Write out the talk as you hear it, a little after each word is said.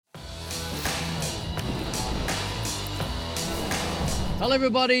Hello,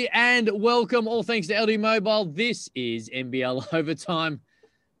 everybody, and welcome. All thanks to LD Mobile. This is NBL Overtime.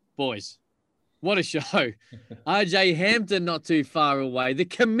 Boys, what a show. RJ Hampton not too far away. The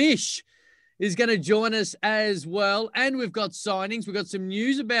commish is going to join us as well. And we've got signings. We've got some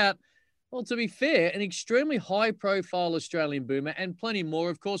news about, well, to be fair, an extremely high-profile Australian boomer and plenty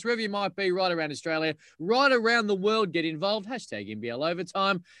more, of course, wherever you might be right around Australia, right around the world, get involved. Hashtag NBL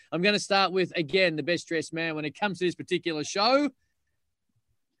Overtime. I'm going to start with, again, the best-dressed man when it comes to this particular show.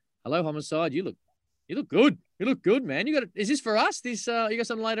 Hello, Homicide. You look good. You look good, man. Is this for us? You got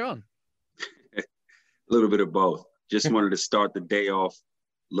something later on? A little bit of both. Just wanted to start the day off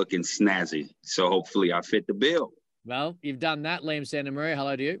looking snazzy. So hopefully I fit the bill. Well, you've done that, Liam Santamaria.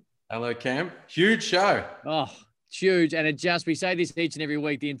 Hello to you. Hello, Cam. Huge show. Oh, it's huge. And we say this each and every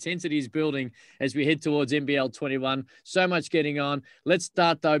week, the intensity is building as we head towards NBL 21. So much getting on. Let's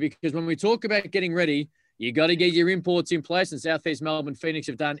start, though, because when we talk about getting ready, you got to get your imports in place, and Southeast Melbourne Phoenix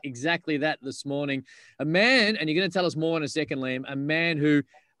have done exactly that this morning. A man, and you're going to tell us more in a second, Liam, a man who,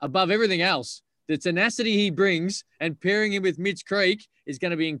 above everything else, the tenacity he brings and pairing him with Mitch Creek is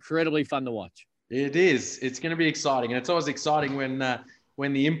going to be incredibly fun to watch. It is. It's going to be exciting, and it's always exciting when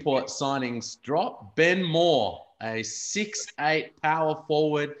the import signings drop. Ben Moore, a 6'8" power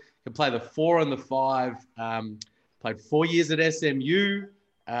forward, can play the 4 and the 5. Played 4 years at SMU.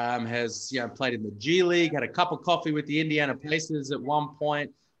 Has played in the G League, had a cup of coffee with the Indiana Pacers at one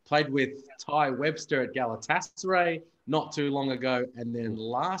point, played with Ty Webster at Galatasaray not too long ago, and then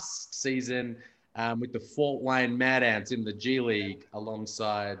last season with the Fort Wayne Mad Ants in the G League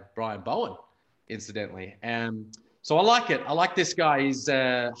alongside Brian Bowen, incidentally. So I like it. I like this guy. He's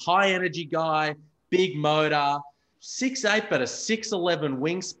a high-energy guy, big motor, 6'8", but a 6'11"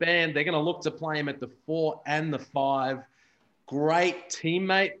 wingspan. They're going to look to play him at the 4 and the 5. Great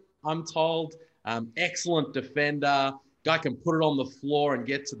teammate, I'm told. Excellent defender. Guy can put it on the floor and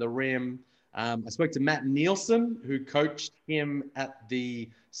get to the rim. I spoke to Matt Nielsen, who coached him at the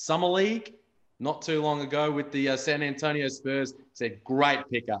Summer League not too long ago with the San Antonio Spurs. Said, great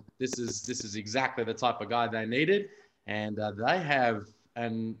pickup. This is exactly the type of guy they needed. And they have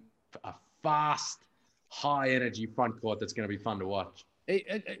a fast, high-energy front court that's going to be fun to watch.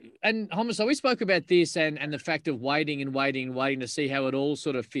 And Homicide, we spoke about this and the fact of waiting to see how it all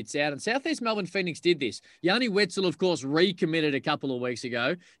sort of fits out. And Southeast Melbourne Phoenix did this. Yanni Wetzel, of course, recommitted a couple of weeks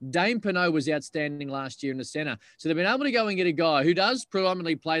ago. Dane Pineau was outstanding last year in the centre. So they've been able to go and get a guy who does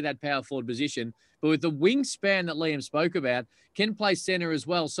predominantly play that power forward position, but with the wingspan that Liam spoke about, can play centre as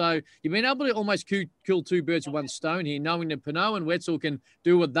well. So you've been able to almost kill two birds with one stone here, knowing that Pineau and Wetzel can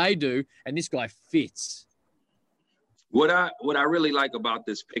do what they do, and this guy fits. What I really like about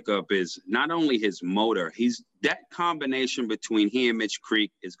this pickup is not only his motor, that combination between he and Mitch Creek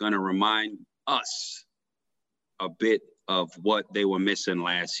is going to remind us a bit of what they were missing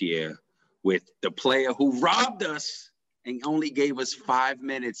last year with the player who robbed us and only gave us 5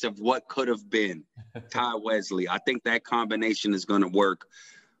 minutes of what could have been, Ty Wesley. I think that combination is going to work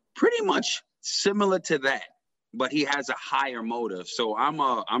pretty much similar to that, but he has a higher motor. So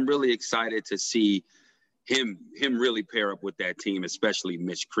I'm really excited to see him really pair up with that team, especially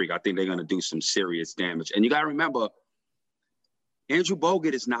Mitch Creek. I think they're going to do some serious damage. And you got to remember, Andrew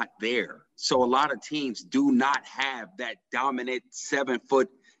Bogut is not there. So a lot of teams do not have that dominant 7-foot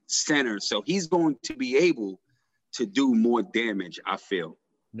center. So he's going to be able to do more damage, I feel.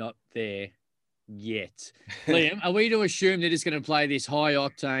 Not there yet. Liam, are we to assume they're just going to play this high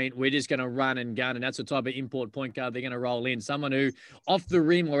octane, we're just going to run and gun, and that's the type of import point guard they're going to roll in? Someone who off the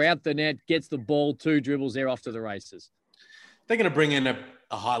rim or out the net gets the ball, 2 dribbles, they're off to the races. They're going to bring in a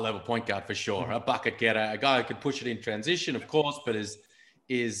high-level point guard for sure, a bucket getter, a guy who can push it in transition, of course, but is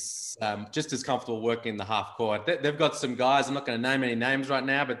just as comfortable working in the half court. They've got some guys, I'm not going to name any names right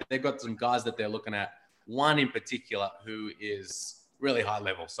now, but they've got some guys that they're looking at. One in particular who is really high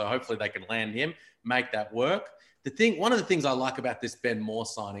level. So hopefully they can land him, make that work. One of the things I like about this Ben Moore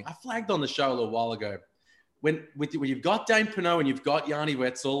signing, I flagged on the show a little while ago, when you've got Dane Pineau and you've got Yanni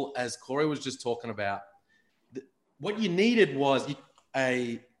Wetzel, as Corey was just talking about, what you needed was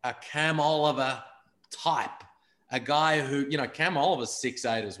a Cam Oliver type, a guy who, Cam Oliver's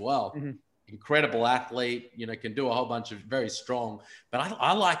 6'8" as well. Mm-hmm. Incredible athlete, can do a whole bunch of very strong. But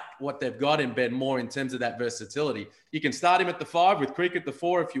I like what they've got in Ben Moore in terms of that versatility. You can start him at the 5 with Creek at the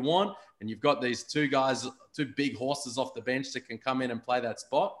 4 if you want, and you've got these 2 guys, 2 big horses off the bench that can come in and play that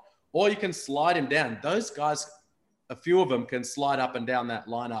spot. Or you can slide him down. Those guys, a few of them can slide up and down that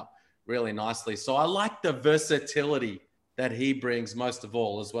lineup really nicely. So I like the versatility that he brings most of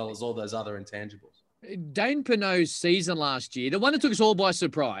all, as well as all those other intangibles. Dane Pinot's season last year, the one that took us all by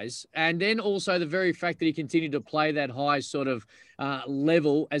surprise, and then also the very fact that he continued to play that high sort of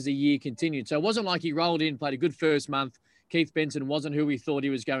level as the year continued. So it wasn't like he rolled in, played a good first month. Keith Benson wasn't who we thought he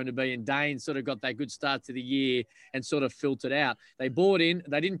was going to be, and Dane sort of got that good start to the year and sort of filtered out. They bought in.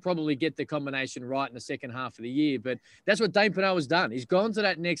 They didn't probably get the combination right in the second half of the year, but that's what Dane Pinot has done. He's gone to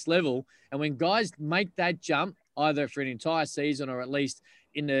that next level, and when guys make that jump, either for an entire season or at least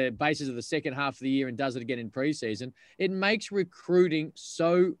in the basis of the second half of the year and does it again in preseason, it makes recruiting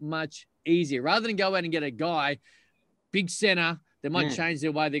so much easier. Rather than go out and get a guy, big center, that might change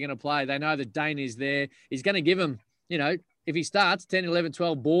their way they're going to play. They know that Dane is there. He's going to give them, you know, if he starts 10, 11,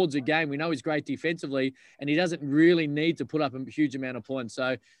 12 boards a game, we know he's great defensively, and he doesn't really need to put up a huge amount of points.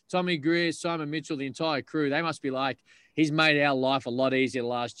 So Tommy Greer, Simon Mitchell, the entire crew, they must be like, he's made our life a lot easier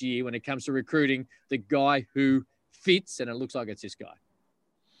last year when it comes to recruiting the guy who fits, and it looks like it's this guy.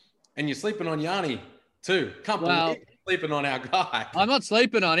 And you're sleeping on Yanni too. Can't believe you're sleeping on our guy. I'm not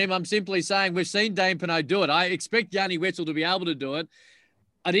sleeping on him. I'm simply saying we've seen Dane Pinot do it. I expect Yanni Wetzel to be able to do it.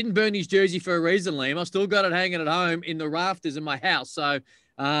 I didn't burn his jersey for a reason, Liam. I've still got it hanging at home in the rafters in my house. So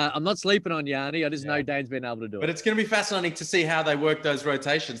I'm not sleeping on Yanni. I just know Dane's been able to do it. But it's going to be fascinating to see how they work those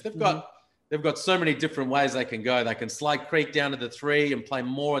rotations. They've got so many different ways they can go. They can slide Creek down to the 3 and play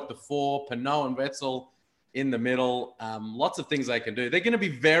more at the 4. Pinot and Wetzel in the middle. Lots of things they can do. They're going to be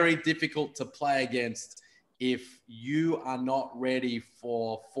very difficult to play against if you are not ready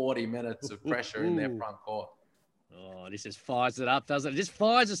for 40 minutes of pressure in their front court. Oh, this just fires it up, doesn't it? It just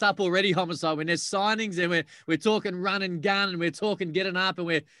fires us up already, Homicide. When there's signings and we're talking run and gun and we're talking getting up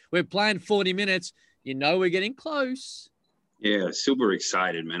and we're playing 40 minutes, you know we're getting close. Yeah, super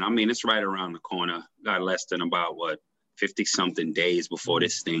excited, man. I mean, it's right around the corner. Got less than about, 50-something days before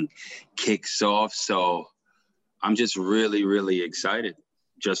this thing kicks off. So I'm just really, really excited,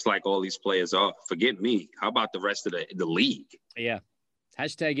 just like all these players are. Forget me. How about the rest of the league? Yeah.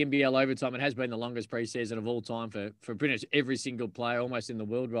 Hashtag NBL overtime. It has been the longest preseason of all time for pretty much every single player almost in the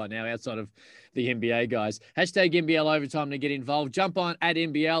world right now outside of the NBA guys. Hashtag NBL overtime to get involved. Jump on at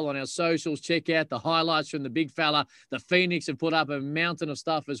NBL on our socials. Check out the highlights from the big fella. The Phoenix have put up a mountain of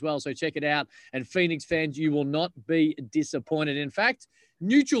stuff as well, so check it out. And Phoenix fans, you will not be disappointed. In fact,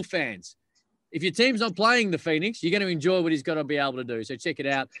 neutral fans, if your team's not playing the Phoenix, you're going to enjoy what he's got to be able to do. So check it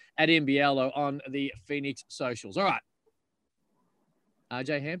out at NBL or on the Phoenix socials. All right.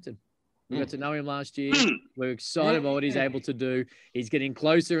 RJ Hampton. We got to know him last year. We're excited about what he's able to do. He's getting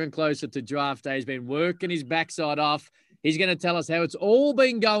closer and closer to draft day. He's been working his backside off. He's going to tell us how it's all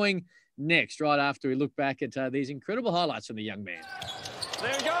been going next, right after we look back at these incredible highlights from the young man.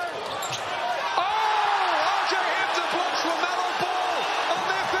 There you go. Oh! RJ Hampton blocks LaMelo Ball on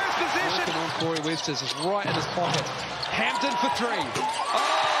their first possession. Working on Corey Webster's is right in his pocket. Hampton for 3.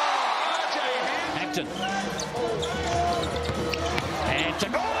 Oh! RJ Hampton.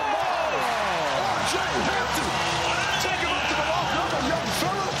 Hampton. Oh! RJ Hampton. Take him up to the lock number, young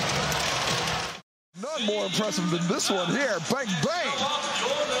fella. None more impressive than this one here. Bang, bang.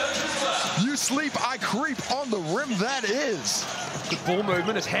 You sleep, I creep on the rim. That is. Good ball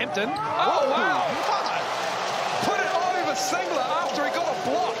movement is Hampton. Oh, wow. Put it over Singler after he got a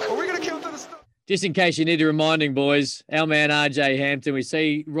block. Are we going to kill to the start? Just in case you need a reminding, boys, our man RJ Hampton, we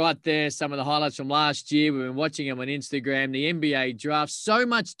see right there some of the highlights from last year. We've been watching him on Instagram, the NBA draft. So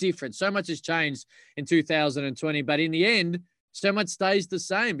much different. So much has changed in 2020. But in the end, so much stays the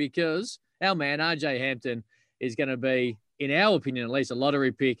same because our man RJ Hampton is going to be, in our opinion, at least a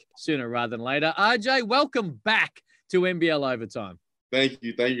lottery pick sooner rather than later. RJ, welcome back to NBL Overtime. Thank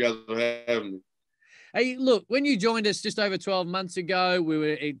you. Thank you guys for having me. Hey, look, when you joined us just over 12 months ago, we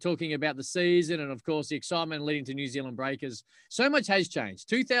were talking about the season and, of course, the excitement leading to New Zealand Breakers. So much has changed.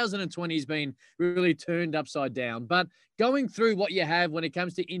 2020 has been really turned upside down. But going through what you have when it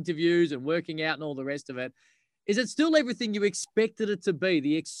comes to interviews and working out and all the rest of it, is it still everything you expected it to be?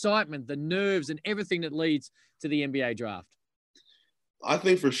 The excitement, the nerves, and everything that leads to the NBA draft? I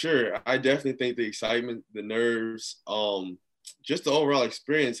think for sure. I definitely think the excitement, the nerves, just the overall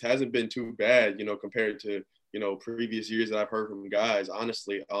experience hasn't been too bad, compared to, previous years that I've heard from guys.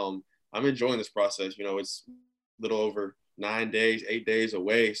 Honestly, I'm enjoying this process. It's a little over 8 days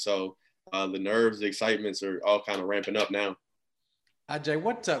away. So the nerves, the excitements are all kind of ramping up now. RJ,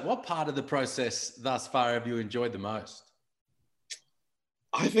 what part of the process thus far have you enjoyed the most?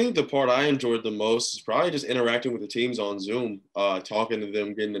 I think the part I enjoyed the most is probably just interacting with the teams on Zoom, talking to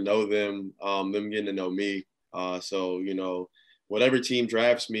them, getting to know them, them getting to know me. So, whatever team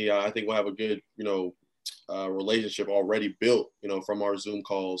drafts me, I think we'll have a good, relationship already built, from our Zoom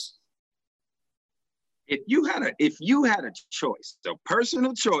calls. If you had a choice, a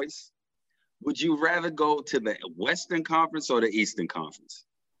personal choice Would you rather go to the Western Conference or the Eastern Conference?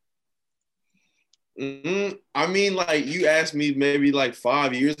 I mean, like you asked me maybe like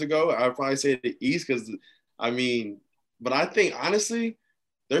 5 years ago, I'd probably say the East because, but I think honestly,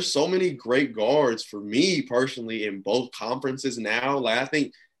 there's so many great guards for me personally in both conferences now. Like I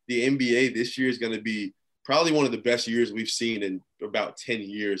think the NBA this year is going to be probably one of the best years we've seen in about 10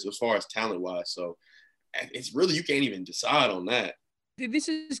 years as far as talent-wise. So it's really, you can't even decide on that. This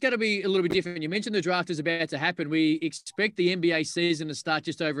is going to be a little bit different. You mentioned the draft is about to happen. We expect the NBA season to start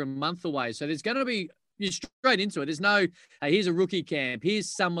just over a month away. So there's going to be, you're straight into it. There's no, hey, here's a rookie camp. Here's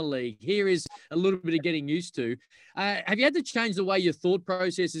summer league. Here is a little bit of getting used to. Have you had to change the way your thought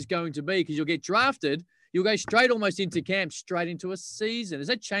process is going to be? Because you'll get drafted. You'll go straight almost into camp, straight into a season. Has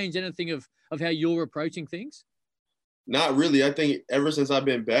that changed anything of how you're approaching things? Not really. I think ever since I've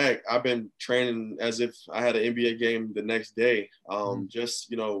been back, I've been training as if I had an NBA game the next day. Just,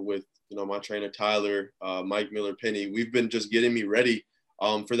 with, my trainer, Tyler, Mike Miller, Penny, we've been just getting me ready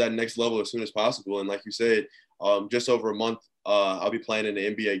for that next level as soon as possible. And like you said, just over a month, I'll be playing in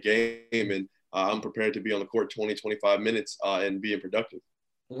the NBA game, and I'm prepared to be on the court 20, 25 minutes and being productive.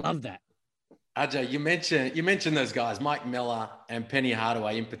 Love that. Ajay, you mentioned those guys, Mike Miller and Penny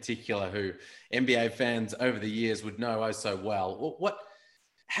Hardaway in particular, who NBA fans over the years would know oh so well.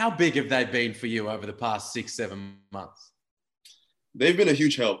 How big have they been for you over the past 6-7 months? They've been a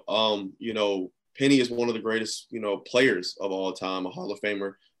huge help. Penny is one of the greatest, players of all time, a Hall of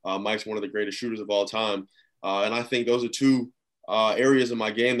Famer. Mike's one of the greatest shooters of all time. And I think those are two areas of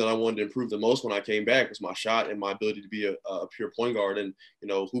my game that I wanted to improve the most when I came back was my shot and my ability to be a pure point guard. And,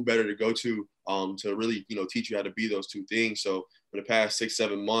 who better to go to really, teach you how to be those two things. So for the past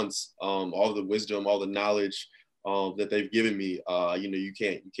 6-7 months, all the wisdom, all the knowledge that they've given me, you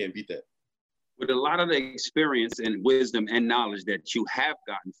can't beat that. With a lot of the experience and wisdom and knowledge that you have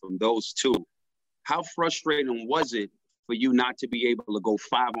gotten from those two, how frustrating was it for you not to be able to go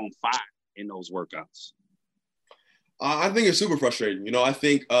 5-on-5 in those workouts? I think it's super frustrating. I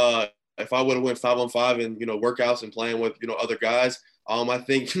think if I would have went 5-on-5 in, workouts and playing with, other guys, I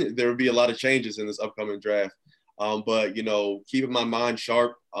think there would be a lot of changes in this upcoming draft. But, keeping my mind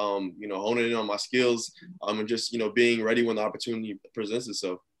sharp, honing in on my skills, and just, being ready when the opportunity presents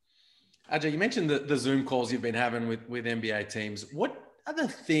itself. Ajay, you mentioned the Zoom calls you've been having with NBA teams. What are the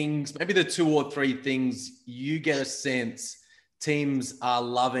things, maybe the 2 or 3 things you get a sense teams are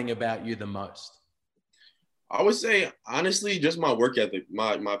loving about you the most? I would say, honestly, just my work ethic,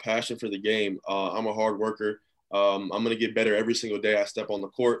 my passion for the game. I'm a hard worker. I'm going to get better every single day I step on the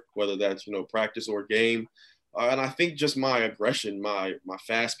court, whether that's, practice or game. And I think just my aggression, my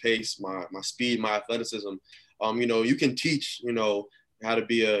fast pace, my speed, my athleticism, you can teach, how to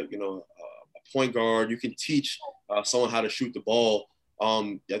be a point guard. You can teach someone how to shoot the ball.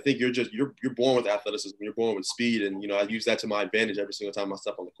 I think you're born with athleticism. You're born with speed. And, I use that to my advantage every single time I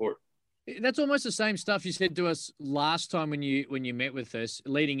step on the court. That's almost the same stuff you said to us last time when you met with us,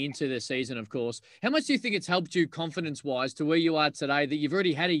 leading into the season, of course. How much do you think it's helped you confidence-wise to where you are today, that you've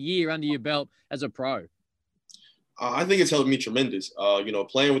already had a year under your belt as a pro? I think it's helped me tremendous.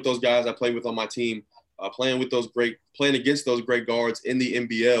 Playing with those guys I played with on my team, playing against those great guards in the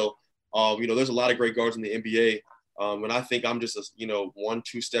NBL. There's a lot of great guards in the NBA. And I think I'm just,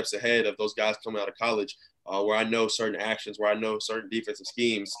 1-2 steps ahead of those guys coming out of college, where I know certain actions, where I know certain defensive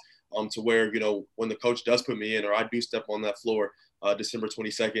schemes. To where, when the coach does put me in or I do step on that floor December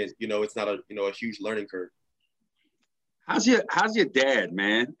 22nd, it's not a huge learning curve. How's your dad,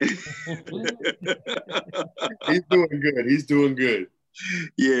 man? He's doing good.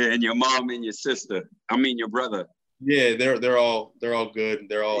 Yeah, and your mom and your sister. I mean, your brother. Yeah, they're all good.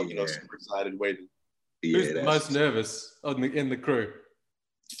 They're all, super excited, waiting. Yeah, who's the most nervous in the crew?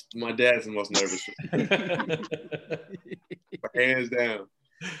 My dad's the most nervous. Hands down.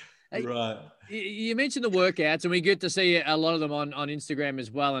 Right. You mentioned the workouts, and we get to see a lot of them on Instagram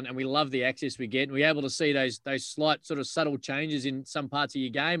as well, and we love the access we get, and we're able to see those slight sort of subtle changes in some parts of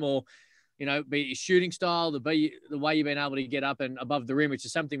your game, or be your shooting style, the way you've been able to get up and above the rim, which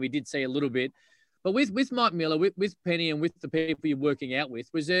is something we did see a little bit. But with Mike Miller, with Penny, and with the people you're working out with,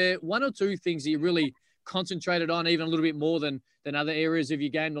 was there 1 or 2 things that you really concentrated on, even a little bit more than other areas of your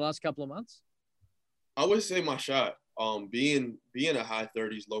game the last couple of months? I would say my shot. Being a high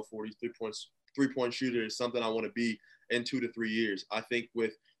 30s, low 40s, 3-point shooter is something I want to be in 2 to 3 years. I think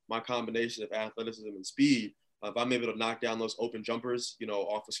with my combination of athleticism and speed, if I'm able to knock down those open jumpers,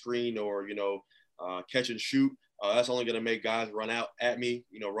 off a screen or, catch and shoot, that's only going to make guys run out at me,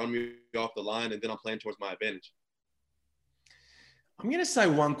 run me off the line, and then I'm playing towards my advantage. I'm going to say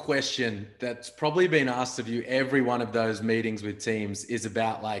one question that's probably been asked of you every one of those meetings with teams is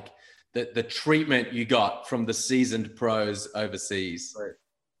about the treatment you got from the seasoned pros overseas. Right.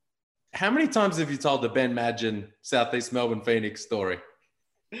 How many times have you told the Ben Madgen Southeast Melbourne Phoenix story?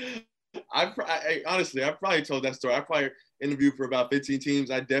 I honestly, I've probably told that story. I probably interviewed for about 15 teams.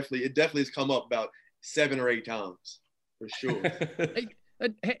 It definitely has come up about 7 or 8 times for sure.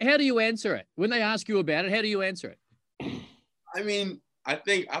 How do you answer it? When they ask you about it, how do you answer it? I mean, I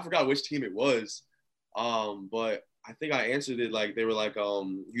forgot which team it was, but I think I answered it like they were like,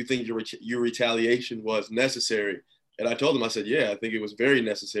 you think your retaliation was necessary? And I told them, I said, yeah, I think it was very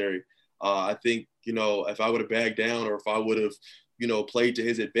necessary. I think, if I would have bagged down or if I would have, played to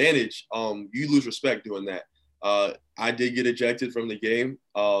his advantage, you lose respect doing that. I did get ejected from the game.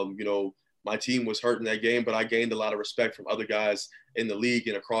 My team was hurt in that game, but I gained a lot of respect from other guys in the league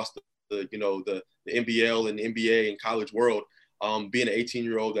and across the NBL and NBA and college world. Being an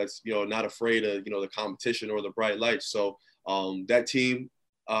 18-year-old that's, not afraid of, the competition or the bright lights. So that team,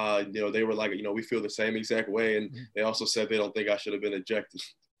 they were like, we feel the same exact way. And they also said they don't think I should have been ejected.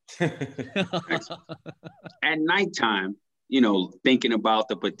 At nighttime, thinking about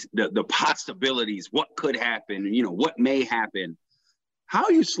the possibilities, what could happen, what may happen. How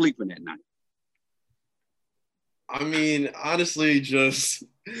are you sleeping at night? I mean, honestly, just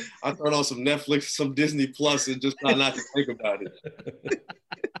I turn on some Netflix, some Disney Plus, and just try not to think about it.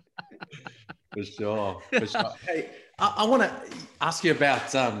 For sure. Hey, I want to ask you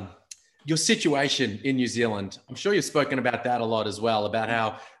about your situation in New Zealand. I'm sure you've spoken about that a lot as well, about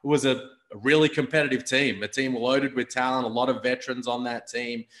how it was a really competitive team, a team loaded with talent, a lot of veterans on that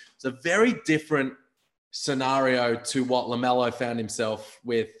team. It's a very different scenario to what LaMelo found himself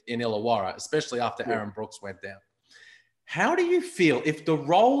with in Illawarra, especially after Aaron Brooks went down. How do you feel if the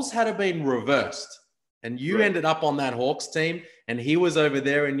roles had been reversed and you ended up on that Hawks team and he was over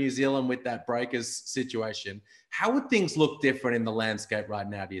there in New Zealand with that Breakers situation? How would things look different in the landscape right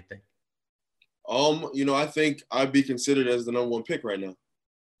now, do you think? I think I'd be considered as the number 1 pick right now.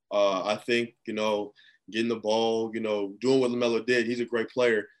 I think, getting the ball, doing what LaMelo did, he's a great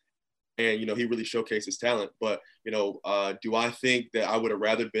player. And, he really showcased his talent. But, do I think that I would have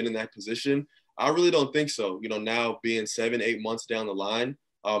rather been in that position? I really don't think so. Now being 7-8 months down the line,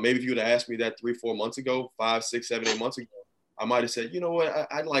 maybe if you would have asked me that 3-4 months ago, 5, 6, 7, 8 months ago, I might have said, you know what,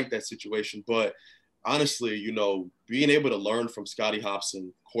 I like that situation. But honestly, being able to learn from Scotty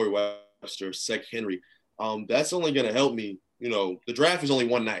Hopson, Corey Webster, Sek Henry, that's only going to help me. The draft is only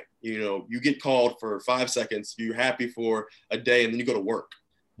one night. You get called for 5 seconds, you're happy for a day, and then you go to work.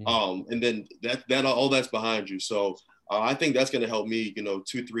 And then that all that's behind you. So I think that's going to help me, 2,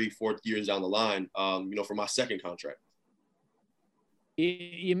 3, 4 years down the line, for my second contract.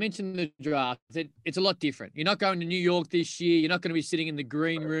 You mentioned the draft. It's a lot different. You're not going to New York this year. You're not going to be sitting in the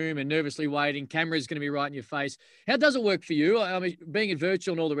green room and nervously waiting. Camera's going to be right in your face. How does it work for you? I mean, being it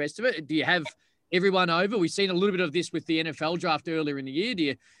virtual and all the rest of it, do you have everyone over? We've seen a little bit of this with the NFL draft earlier in the year.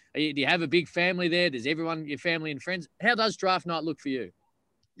 Do you have a big family there? Does everyone, your family and friends? How does draft night look for you?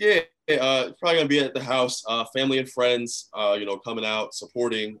 Yeah, it's probably going to be at the house, family and friends, coming out,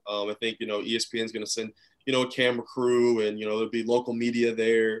 supporting. I think, ESPN's going to send, a camera crew and, there'll be local media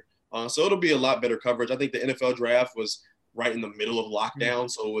there. So it'll be a lot better coverage. I think the NFL draft was right in the middle of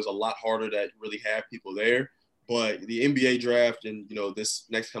lockdown, so it was a lot harder to really have people there. But the NBA draft and, this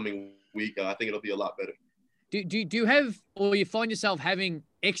next coming week, I think it'll be a lot better. Do you have, or you find yourself having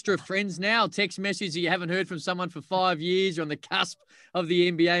extra friends now, text message that you haven't heard from someone for 5 years, you're on the cusp of the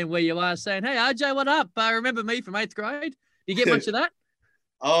NBA and where you are saying, hey, RJ, what up? Remember me from 8th grade? Do you get much of that?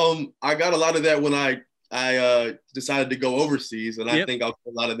 I got a lot of that when I decided to go overseas, and I think I'll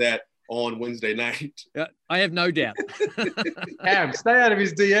get a lot of that on Wednesday night. Yeah, I have no doubt. Cam, stay out of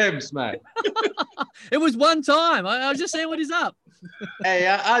his DMs, mate. It was one time. I was just saying what is up. Hey,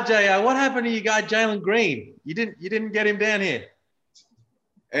 RJ, what happened to your guy Jalen Green? You didn't get him down here.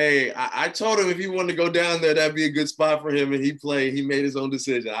 Hey, I told him if he wanted to go down there, that'd be a good spot for him, and he made his own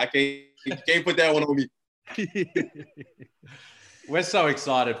decision. He can't put that one on me. We're so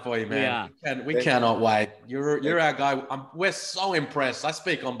excited for you, man. Yeah. We cannot wait. You're our guy. We're so impressed. I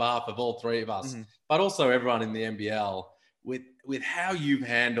speak on behalf of all 3 of us, but also everyone in the NBL with how you've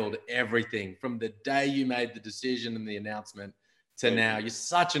handled everything from the day you made the decision and the announcement to now. You're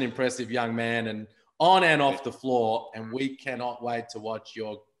such an impressive young man, and on and off the floor, and we cannot wait to watch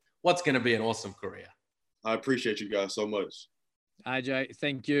what's going to be an awesome career. I appreciate you guys so much. RJ,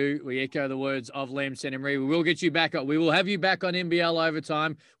 thank you. We echo the words of Liam St-Emery. We will get you back on. We will have you back on NBL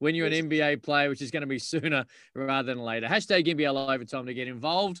Overtime when you're an NBA player, which is going to be sooner rather than later. Hashtag NBL Overtime to get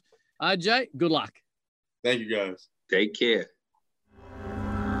involved. RJ, good luck. Thank you, guys. Take care.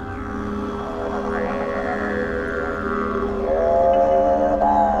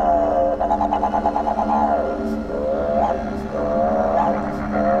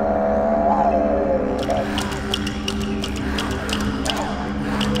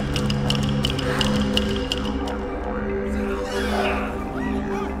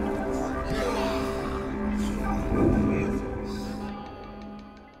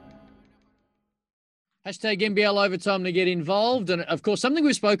 Hashtag NBL Overtime to get involved. And of course, something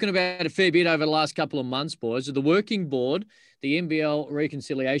we've spoken about a fair bit over the last couple of months, boys, the working board, the NBL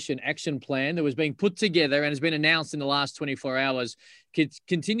Reconciliation Action Plan that was being put together and has been announced in the last 24 hours, could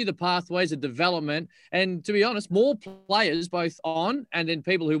continue the pathways of development. And to be honest, more players, both on and then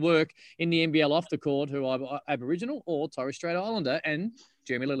people who work in the NBL off the court who are Aboriginal or Torres Strait Islander. And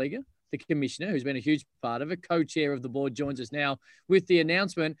Jeremy Laliga, the commissioner, who's been a huge part of it, co-chair of the board, joins us now with the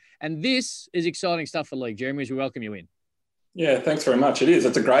announcement. And this is exciting stuff for League. Jeremy, as we welcome you in. Yeah, thanks very much. It is.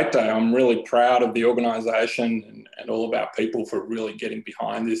 It's a great day. I'm really proud of the organisation and all of our people for really getting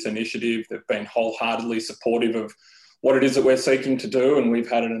behind this initiative. They've been wholeheartedly supportive of what it is that we're seeking to do. And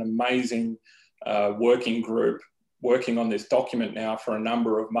we've had an amazing working group working on this document now for a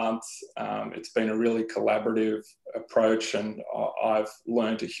number of months. It's been a really collaborative approach, and I've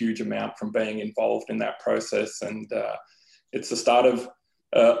learned a huge amount from being involved in that process. And it's the start of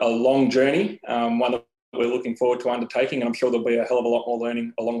a long journey, one that we're looking forward to undertaking, and I'm sure there'll be a hell of a lot more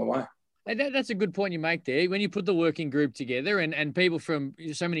learning along the way. And that's a good point you make there. When you put the working group together and people from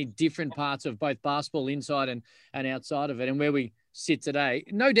so many different parts of both basketball inside and outside of it, and where we sit today,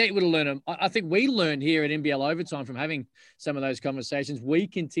 no doubt we'll learn them. I think we learned here at NBL Overtime from having some of those conversations. We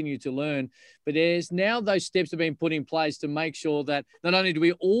continue to learn, but there's now those steps have been put in place to make sure that not only do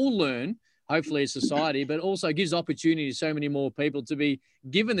we all learn, hopefully as society, but also gives opportunity to so many more people to be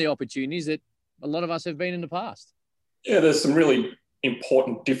given the opportunities that a lot of us have been in the past. Yeah, there's some really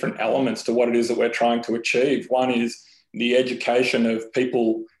important different elements to what it is that we're trying to achieve. One is the education of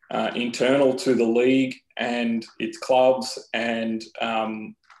people internal to the league and its clubs, and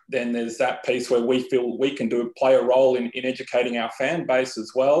then there's that piece where we feel we can play a role in educating our fan base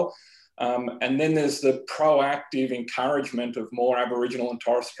as well. And then there's the proactive encouragement of more Aboriginal and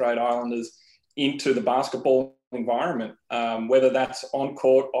Torres Strait Islanders into the basketball environment, whether that's on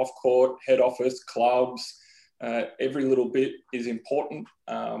court, off court, head office, clubs. Every little bit is important.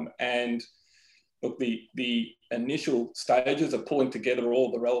 And look, the initial stages are pulling together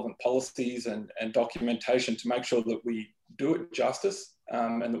all the relevant policies and documentation to make sure that we do it justice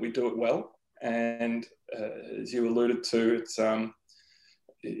and that we do it well. And as you alluded to,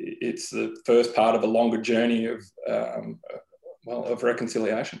 it's the first part of a longer journey of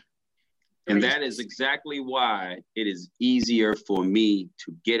reconciliation. And that is exactly why it is easier for me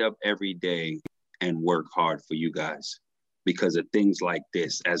to get up every day and work hard for you guys, because of things like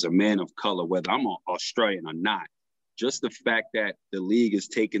this. As a man of color, whether I'm Australian or not, just the fact that the league is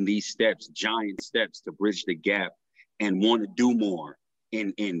taking these steps, giant steps, to bridge the gap and want to do more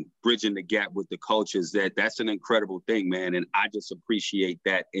in bridging the gap with the cultures, that's an incredible thing, man. And I just appreciate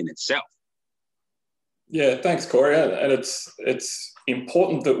that in itself. Yeah, thanks, Corey. And it's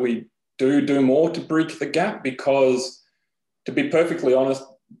important that we do more to bridge the gap, because to be perfectly honest,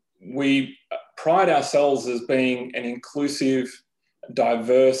 we pride ourselves as being an inclusive,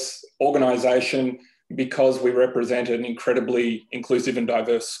 diverse organisation because we represent an incredibly inclusive and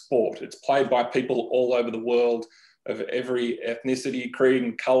diverse sport. It's played by people all over the world of every ethnicity, creed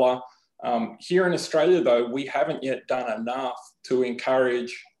and colour. Here in Australia, though, we haven't yet done enough to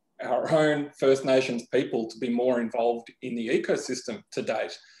encourage our own First Nations people to be more involved in the ecosystem to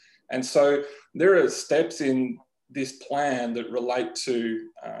date. And so there are steps in this plan that relate to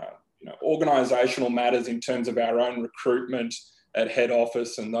organisational matters in terms of our own recruitment at head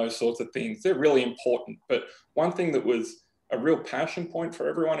office and those sorts of things. They're really important. But one thing that was a real passion point for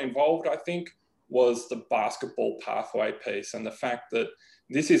everyone involved, I think, was the basketball pathway piece, and the fact that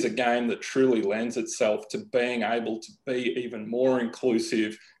this is a game that truly lends itself to being able to be even more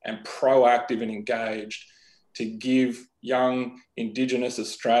inclusive and proactive and engaged, to give young Indigenous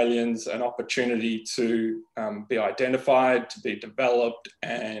Australians an opportunity to be identified, to be developed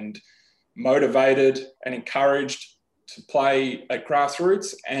and motivated and encouraged to play at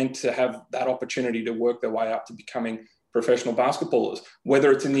grassroots, and to have that opportunity to work their way up to becoming professional basketballers,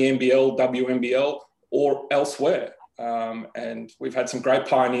 whether it's in the NBL, WNBL or elsewhere. And we've had some great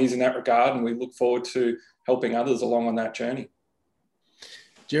pioneers in that regard, and we look forward to helping others along on that journey.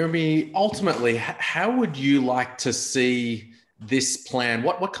 Jeremy, ultimately, how would you like to see this plan?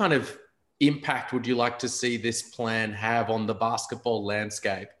 What kind of impact would you like to see this plan have on the basketball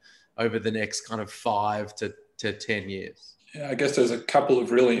landscape over the next kind of 5 to 10 years? Yeah, I guess there's a couple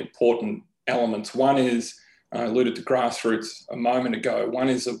of really important elements. One is, I alluded to grassroots a moment ago. One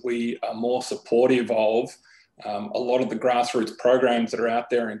is that we are more supportive of a lot of the grassroots programs that are out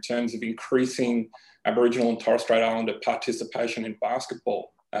there in terms of increasing Aboriginal and Torres Strait Islander participation in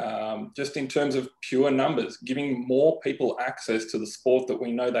basketball. Just in terms of pure numbers, giving more people access to the sport that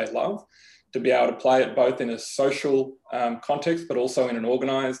we know they love, to be able to play it both in a social context, but also in an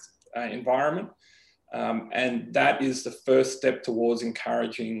organised environment. And that is the first step towards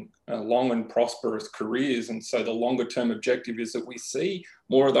encouraging long and prosperous careers. And so the longer term objective is that we see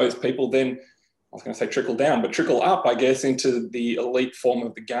more of those people then, I was going to say trickle down, but trickle up, I guess, into the elite form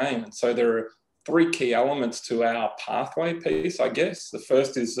of the game. And so there are three key elements to our pathway piece, I guess. The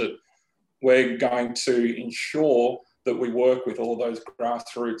first is that we're going to ensure that we work with all those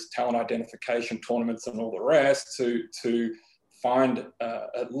grassroots talent identification tournaments and all the rest to find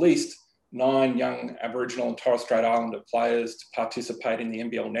at least 9 young Aboriginal and Torres Strait Islander players to participate in the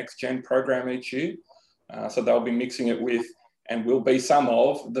NBL Next Gen program each year. So they'll be mixing it with, and will be some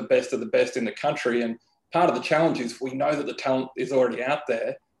of the best in the country. And part of the challenge is we know that the talent is already out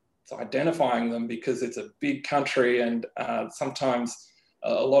there. It's identifying them because it's a big country, and sometimes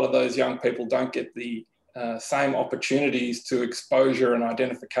a lot of those young people don't get the same opportunities to exposure and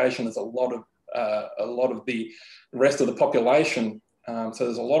identification as a lot of the rest of the population. So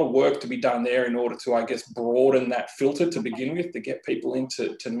there's a lot of work to be done there in order to, I guess, broaden that filter to begin with, to get people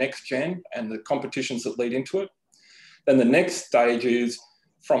into Next Gen and the competitions that lead into it. Then the next stage is,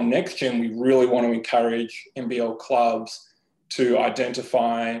 from Next Gen, we really want to encourage NBL clubs to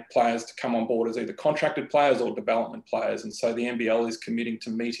identify players to come on board as either contracted players or development players. And so the NBL is committing to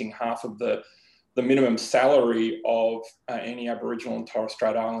meeting half of the minimum salary of any Aboriginal and Torres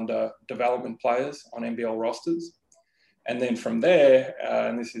Strait Islander development players on NBL rosters. And then from there,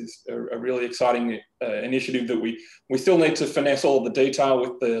 and this is a really exciting initiative that we still need to finesse all of the detail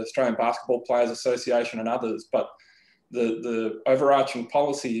with the Australian Basketball Players Association and others, but the overarching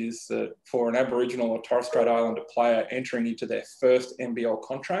policy is that for an Aboriginal or Torres Strait Islander player entering into their first NBL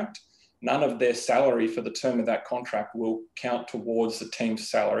contract, none of their salary for the term of that contract will count towards the team's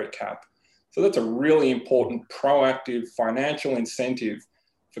salary cap. So that's a really important proactive financial incentive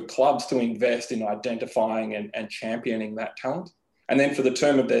for clubs to invest in identifying and championing that talent. And then for the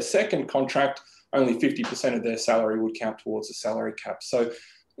term of their second contract, only 50% of their salary would count towards the salary cap. So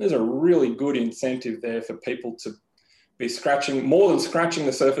there's a really good incentive there for people to be scratching, more than scratching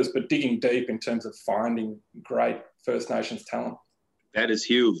the surface, but digging deep in terms of finding great First Nations talent. That is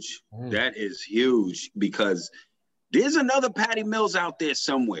huge. That is huge, because there's another Patty Mills out there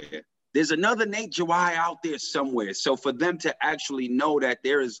somewhere. There's another Nate Jawai out there somewhere. So for them to actually know that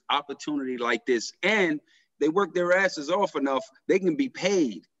there is opportunity like this, and they work their asses off enough, they can be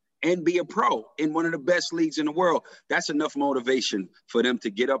paid and be a pro in one of the best leagues in the world. That's enough motivation for them to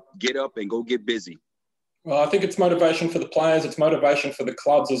get up and go get busy. Well, I think it's motivation for the players. It's motivation for the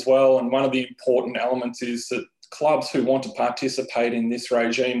clubs as well. And one of the important elements is that clubs who want to participate in this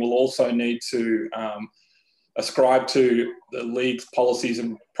regime will also need to ascribe to the league's policies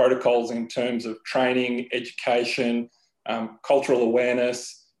and protocols in terms of training, education, cultural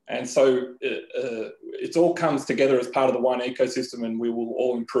awareness. And so it all comes together as part of the one ecosystem, and we will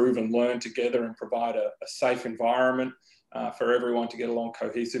all improve and learn together and provide a safe environment for everyone to get along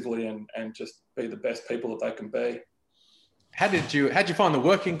cohesively and just be the best people that they can be. How'd you find the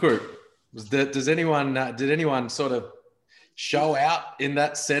working group? Did anyone sort of show out in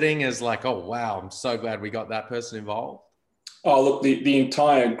that setting as like, oh, wow, I'm so glad we got that person involved? Oh, look, the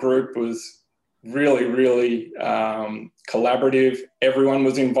entire group was really, really collaborative. Everyone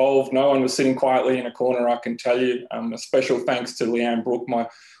was involved. No one was sitting quietly in a corner, I can tell you. A special thanks to Leanne Brooke, my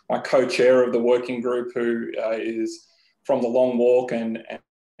co-chair of the working group, who is from the Long Walk and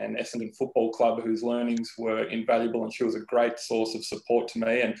Essendon Football Club, whose learnings were invaluable, and she was a great source of support to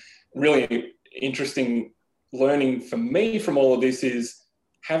me. And really interesting learning for me from all of this is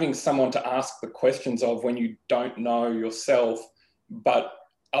having someone to ask the questions of when you don't know yourself, but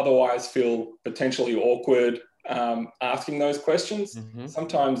otherwise feel potentially awkward asking those questions. Mm-hmm.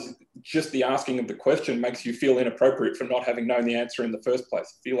 Sometimes just the asking of the question makes you feel inappropriate for not having known the answer in the first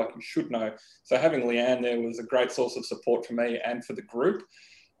place. Feel like you should know. So having Leanne there was a great source of support for me and for the group.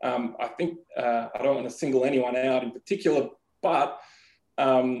 I think I don't want to single anyone out in particular, but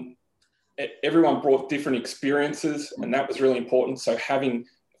everyone brought different experiences, and that was really important. So having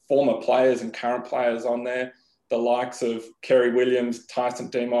former players and current players on there, the likes of Kerry Williams, Tyson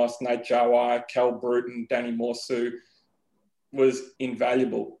Demos, Nate Jawai, Cal Bruton, Danny Morsu, was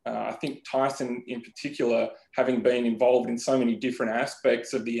invaluable. I think Tyson in particular, having been involved in so many different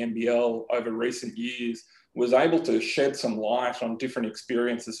aspects of the NBL over recent years, was able to shed some light on different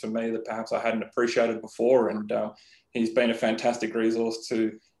experiences for me that perhaps I hadn't appreciated before. And he's been a fantastic resource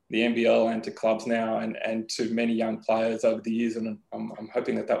to the NBL and to clubs now and to many young players over the years. And I'm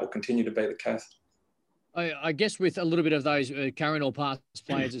hoping that will continue to be the case. I guess with a little bit of those current or past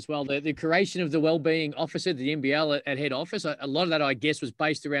players as well, the creation of the wellbeing officer, the NBL at head office, a lot of that, I guess, was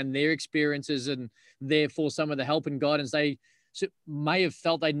based around their experiences and therefore some of the help and guidance they may have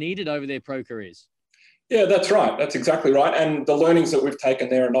felt they needed over their pro careers. Yeah, that's right. That's exactly right. And the learnings that we've taken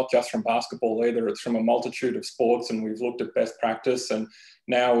there are not just from basketball either. It's from a multitude of sports, and we've looked at best practice. And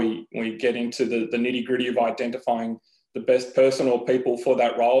now we get into the nitty gritty of identifying the best person or people for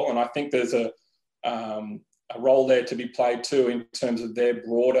that role. And I think there's a role there to be played too in terms of their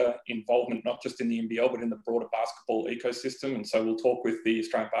broader involvement, not just in the NBL, but in the broader basketball ecosystem. And so we'll talk with the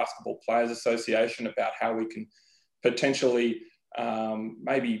Australian Basketball Players Association about how we can potentially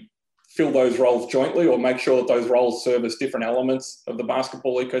maybe fill those roles jointly, or make sure that those roles service different elements of the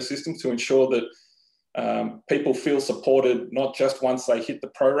basketball ecosystem to ensure that people feel supported, not just once they hit the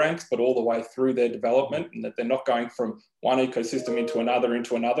pro ranks, but all the way through their development, and that they're not going from one ecosystem into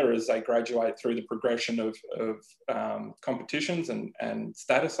another as they graduate through the progression of competitions and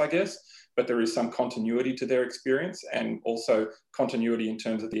status, I guess. But there is some continuity to their experience, and also continuity in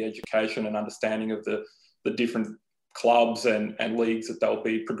terms of the education and understanding of the different clubs and leagues that they'll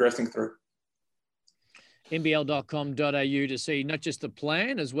be progressing through. NBL.com.au to see not just the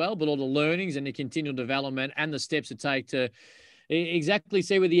plan as well, but all the learnings and the continual development and the steps to take to exactly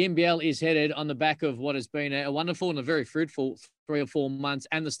see where the NBL is headed on the back of what has been a wonderful and a very fruitful 3 or 4 months,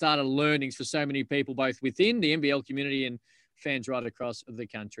 and the start of learnings for so many people, both within the NBL community and fans right across the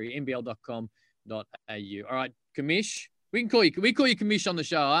country. NBL.com.au. All right, Commish. We call you Commish on the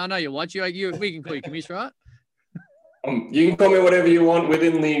show. I know you watch. We can call you Commish, right? You can call me whatever you want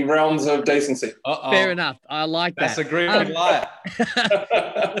within the realms of decency. Fair enough. I like that. That's a green light.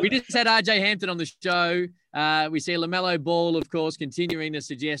 We just had RJ Hampton on the show. We see LaMelo Ball, of course, continuing to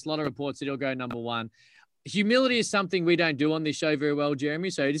suggest a lot of reports that he'll go number 1. Humility is something we don't do on this show very well,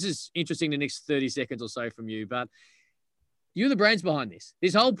 Jeremy. So this is interesting, the next 30 seconds or so from you. But you're the brains behind this.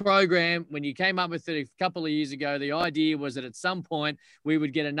 This whole program, when you came up with it a couple of years ago, the idea was that at some point we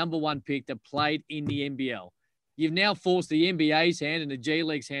would get a number 1 pick that played in the NBL. You've now forced the NBA's hand and the G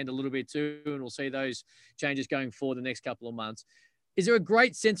League's hand a little bit too, and we'll see those changes going forward the next couple of months. Is there a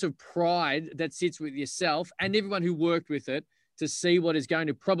great sense of pride that sits with yourself and everyone who worked with it to see what is going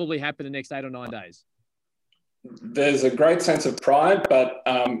to probably happen the next 8 or 9 days? There's a great sense of pride, but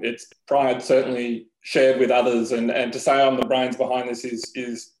it's pride certainly shared with others. And to say I'm the brains behind this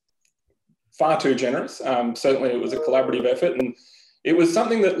is far too generous. Certainly it was a collaborative effort, and it was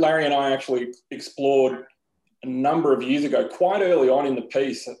something that Larry and I actually explored a number of years ago, quite early on in the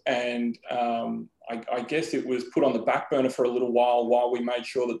piece. And I guess it was put on the back burner for a little while we made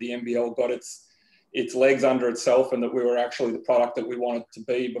sure that the NBL got its legs under itself, and that we were actually the product that we wanted to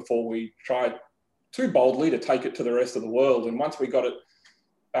be before we tried too boldly to take it to the rest of the world. And once we got it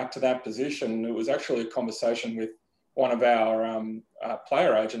back to that position, it was actually a conversation with one of our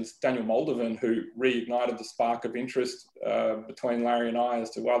player agents, Daniel Moldovan, who reignited the spark of interest between Larry and I as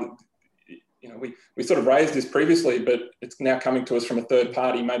to, well, we sort of raised this previously, but it's now coming to us from a third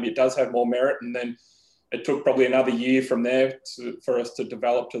party. Maybe it does have more merit. And then it took probably another year from there for us to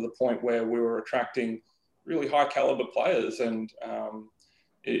develop to the point where we were attracting really high caliber players. And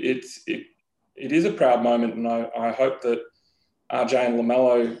it is a proud moment. And I hope that RJ and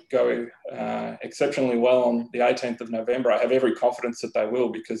LaMelo go exceptionally well on the 18th of November. I have every confidence that they will,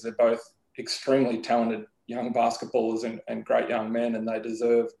 because they're both extremely talented young basketballers and great young men, and they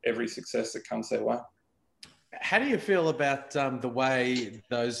deserve every success that comes their way. How do you feel about the way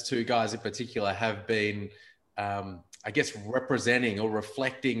those two guys in particular have been, I guess, representing or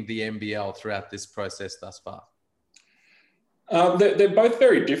reflecting the NBL throughout this process thus far? They're both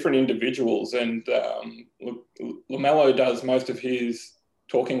very different individuals, and LaMelo does most of his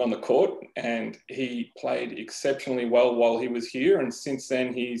talking on the court, and he played exceptionally well while he was here. And since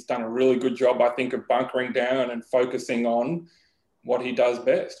then, he's done a really good job, I think, of bunkering down and focusing on what he does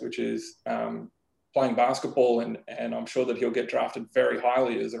best, which is playing basketball. And I'm sure that he'll get drafted very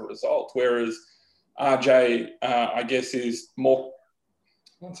highly as a result. Whereas RJ, I guess, is more,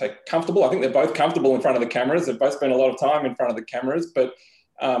 I won't say comfortable. I think they're both comfortable in front of the cameras. They've both spent a lot of time in front of the cameras, but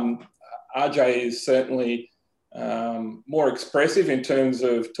RJ is certainly more expressive in terms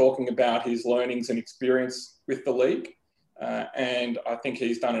of talking about his learnings and experience with the league. And I think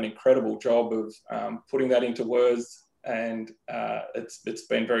he's done an incredible job of putting that into words. And it's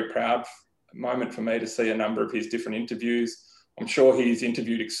been a very proud moment for me to see a number of his different interviews. I'm sure he's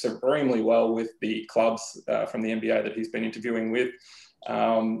interviewed extremely well with the clubs from the NBA that he's been interviewing with.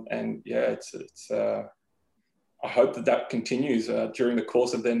 And yeah, I hope that continues during the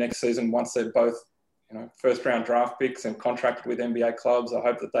course of their next season. Once they're both, first round draft picks and contracted with NBA clubs, I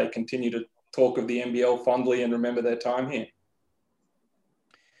hope that they continue to talk of the NBL fondly and remember their time here.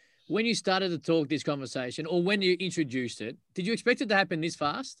 When you started to talk this conversation, or when you introduced it, did you expect it to happen this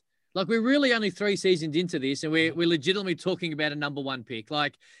fast? Like, we're really only 3 seasons into this, and we're legitimately talking about a number 1 pick.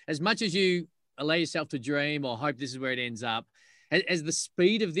 Like, as much as you allow yourself to dream or hope this is where it ends up. Has the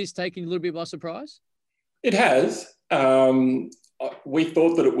speed of this taken you a little bit by surprise? It has. We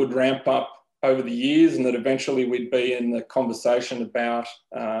thought that it would ramp up over the years and that eventually we'd be in the conversation about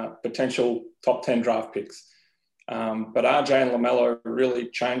potential top 10 draft picks. But RJ and LaMelo really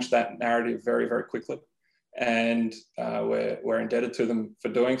changed that narrative very, very quickly. And we're indebted to them for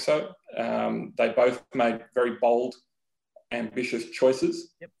doing so. They both made very bold, ambitious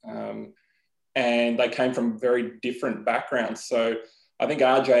choices. Yep. And they came from very different backgrounds. So I think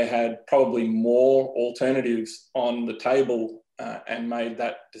RJ had probably more alternatives on the table and made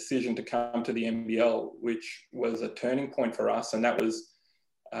that decision to come to the NBL, which was a turning point for us. And that was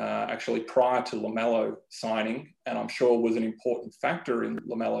actually prior to LaMelo signing, and I'm sure was an important factor in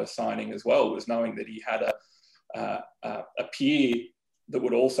LaMelo signing as well, was knowing that he had a peer that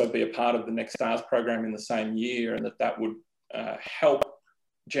would also be a part of the Next Stars program in the same year, and that would help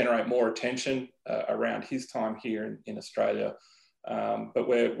generate more attention around his time here in Australia. But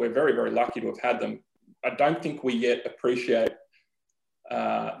we're very, very lucky to have had them. I don't think we yet appreciate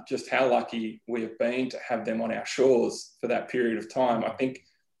just how lucky we have been to have them on our shores for that period of time. I think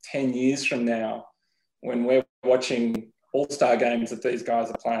 10 years from now, when we're watching all-star games that these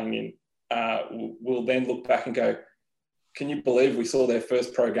guys are playing in, we'll then look back and go, can you believe we saw their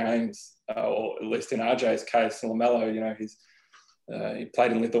first pro games, or at least in RJ's case, and LaMelo, he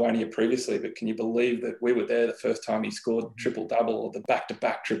played in Lithuania previously, but can you believe that we were there the first time he scored triple-double or the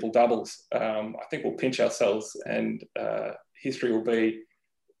back-to-back triple-doubles? I think we'll pinch ourselves, and history will be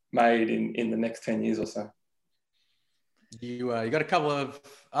made in the next 10 years or so. You got a couple of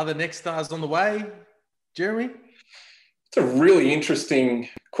other Next Stars on the way, Jeremy? It's a really interesting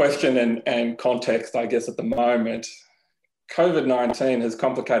question and context, I guess, at the moment. COVID-19 has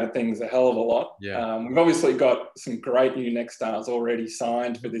complicated things a hell of a lot. Yeah. We've obviously got some great new Next Stars already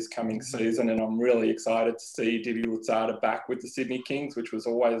signed for this coming season, and I'm really excited to see Divi Luzzada back with the Sydney Kings, which was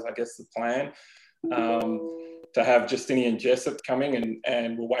always, I guess, the plan. To have Justinian Jessup coming,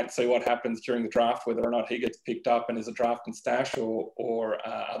 and we'll wait and see what happens during the draft, whether or not he gets picked up and is a draft and stash, or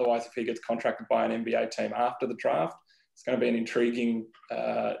otherwise if he gets contracted by an NBA team after the draft. It's going to be an intriguing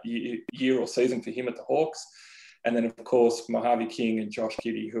year or season for him at the Hawks. And then, of course, Mojave King and Josh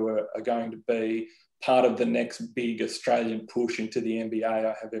Giddey, who are going to be part of the next big Australian push into the NBA.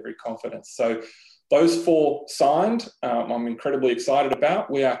 I have every confidence. So those four signed, I'm incredibly excited about.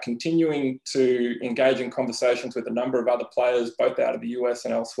 We are continuing to engage in conversations with a number of other players, both out of the US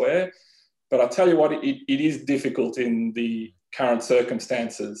and elsewhere. But I tell you what, it is difficult in the current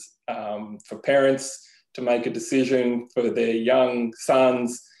circumstances for parents to make a decision for their young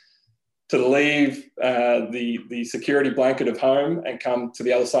sons to leave the security blanket of home and come to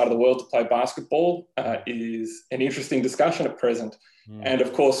the other side of the world to play basketball is an interesting discussion at present. And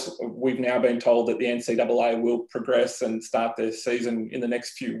of course, we've now been told that the NCAA will progress and start their season in the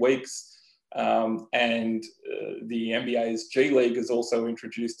next few weeks. And the NBA's G League has also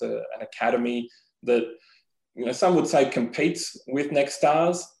introduced an academy that, some would say competes with Next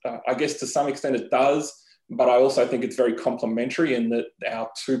Stars. I guess to some extent it does, but I also think it's very complementary in that our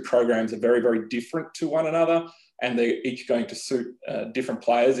two programs are very, very different to one another, and they're each going to suit different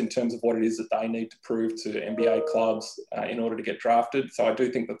players in terms of what it is that they need to prove to NBA clubs in order to get drafted. So I do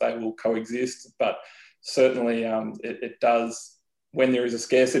think that they will coexist, but certainly it does, when there is a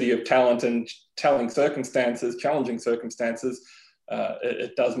scarcity of talent and challenging circumstances,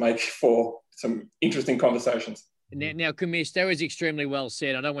 it does make for some interesting conversations. Now, Commish, that was extremely well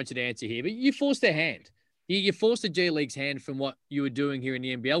said. I don't want you to answer here, but you forced their hand. You forced the G League's hand from what you were doing here in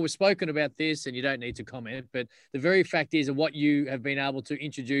the NBL. We've spoken about this, and you don't need to comment, but the very fact is that what you have been able to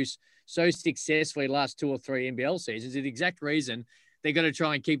introduce so successfully the last 2 or 3 NBL seasons is the exact reason they're going to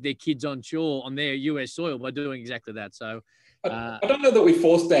try and keep their kids on shore on their US soil by doing exactly that. So I don't know that we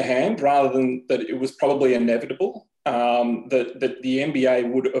forced their hand, rather than that it was probably inevitable. That the NBA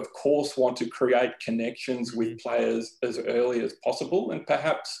would, of course, want to create connections with players as early as possible, and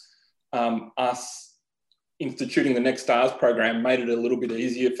perhaps us instituting the Next Stars program made it a little bit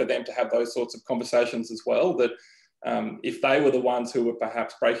easier for them to have those sorts of conversations as well. That if they were the ones who were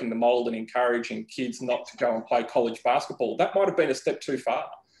perhaps breaking the mold and encouraging kids not to go and play college basketball, that might have been a step too far.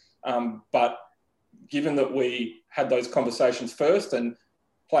 But given that we had those conversations first and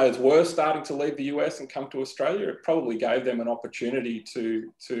players were starting to leave the US and come to Australia, it probably gave them an opportunity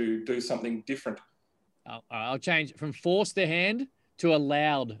to do something different. I'll change from forced their hand to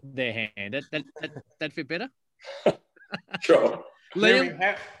allowed their hand. That fit better? Sure.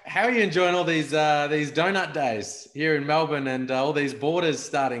 Liam, how are you enjoying all these donut days here in Melbourne and all these borders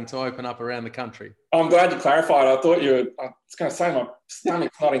starting to open up around the country? I'm glad you clarified. I thought I was going to say my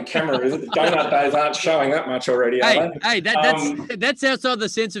stomach's not in camera, is it? The donut days aren't showing that much already, are they? Hey, that's outside the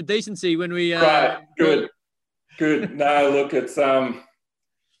sense of decency when we. Right, good. No, look, it's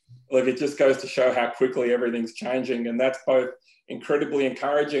it just goes to show how quickly everything's changing, and that's both incredibly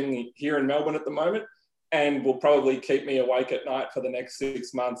encouraging here in Melbourne at the moment, and will probably keep me awake at night for the next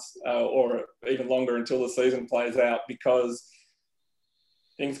 6 months or even longer until the season plays out, because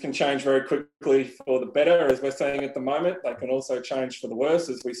things can change very quickly for the better, as we're seeing at the moment. They can also change for the worse,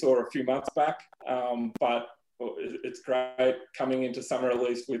 as we saw a few months back. But it's great coming into summer, at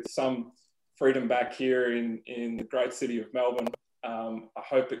least with some freedom back here in the great city of Melbourne. I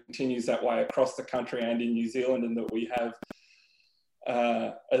hope it continues that way across the country and in New Zealand, and that we have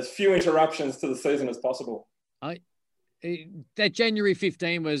as few interruptions to the season as possible. That January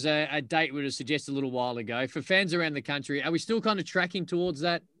 15 was a date we were suggested a little while ago. For fans around the country, are we still kind of tracking towards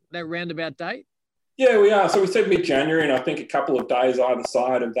that roundabout date? Yeah, we are. So we said mid-January, and I think a couple of days either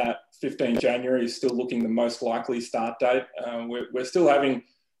side of that 15 January is still looking the most likely start date. We're still having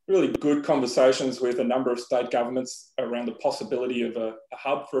really good conversations with a number of state governments around the possibility of a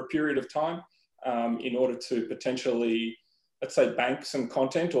hub for a period of time in order to potentially, let's say, bank some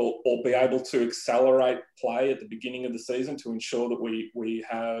content or be able to accelerate play at the beginning of the season to ensure that we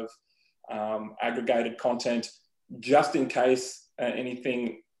have aggregated content just in case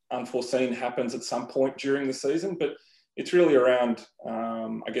anything unforeseen happens at some point during the season. But it's really around,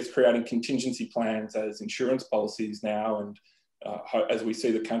 I guess, creating contingency plans as insurance policies now. And as we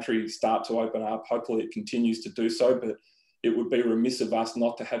see the country start to open up, hopefully it continues to do so. But it would be remiss of us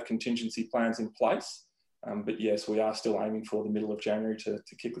not to have contingency plans in place. But yes, we are still aiming for the middle of January to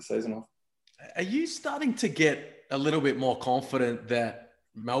kick the season off. Are you starting to get a little bit more confident that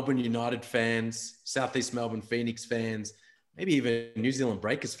Melbourne United fans, Southeast Melbourne Phoenix fans, maybe even New Zealand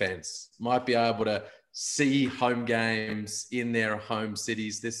Breakers fans might be able to see home games in their home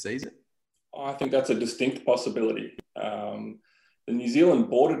cities this season? I think that's a distinct possibility. The New Zealand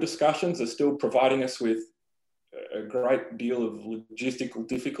border discussions are still providing us with a great deal of logistical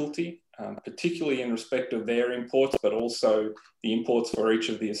difficulty, particularly in respect of their imports, but also the imports for each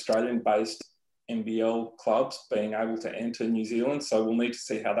of the Australian-based NBL clubs being able to enter New Zealand. So we'll need to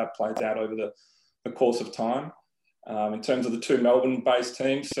see how that plays out over the course of time. In terms of the two Melbourne-based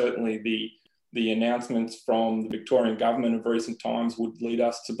teams, certainly the announcements from the Victorian government of recent times would lead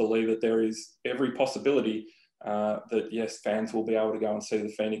us to believe that there is every possibility that, yes, fans will be able to go and see the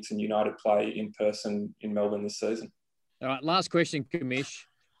Phoenix and United play in person in Melbourne this season. All right, last question, Kamish.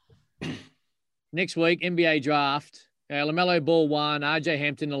 Next week, NBA draft. LaMelo Ball won, RJ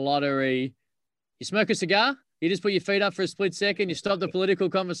Hampton the lottery. You smoke a cigar? You just put your feet up for a split second, you stop the political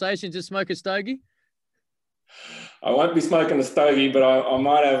conversation, just smoke a stogie? I won't be smoking a stogie, but I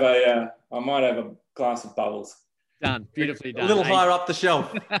might have a glass of bubbles. Done. Beautifully done. A little higher up the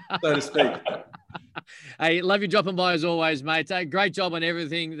shelf, so to speak. Hey, love you dropping by as always, mate. Great job on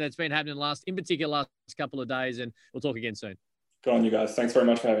everything that's been happening last couple of days, and we'll talk again soon. Good on you guys. Thanks very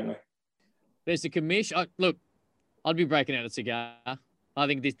much for having me. There's the commish. Look, I'd be breaking out a cigar. I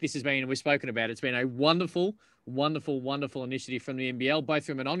think this has been, we've spoken about it, it's been a wonderful initiative from the NBL, both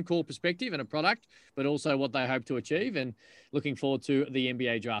from an on-court perspective and a product, but also what they hope to achieve, and looking forward to the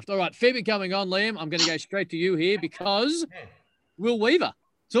NBA draft. All right, fair bit coming on, Liam. I'm going to go straight to you here because Will Weaver,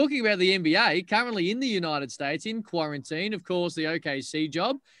 talking about the NBA, currently in the United States, in quarantine, of course, the OKC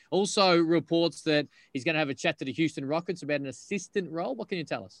job, also reports that he's going to have a chat to the Houston Rockets about an assistant role. What can you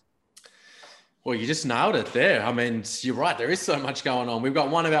tell us? Well, you just nailed it there. I mean, you're right. There is so much going on. We've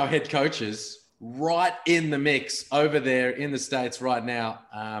got one of our head coaches right in the mix over there in the States right now,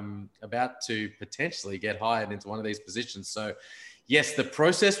 about to potentially get hired into one of these positions. So, yes, the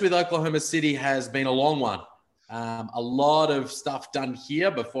process with Oklahoma City has been a long one. A lot of stuff done here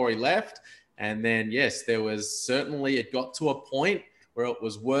before he left. And then, yes, it got to a point where it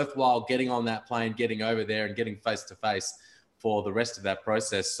was worthwhile getting on that plane, getting over there and getting face-to-face for the rest of that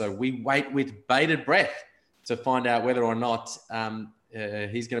process. So we wait with bated breath to find out whether or not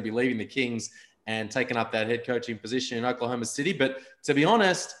he's going to be leaving the Kings and taking up that head coaching position in Oklahoma City. But to be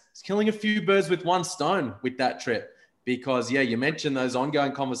honest, it's killing a few birds with one stone with that trip because, yeah, you mentioned those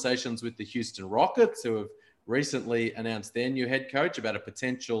ongoing conversations with the Houston Rockets, who have recently announced their new head coach about a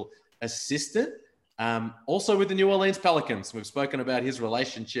potential assistant. Also with the New Orleans Pelicans, we've spoken about his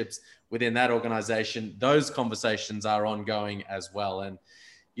relationships within that organization. Those conversations are ongoing as well. And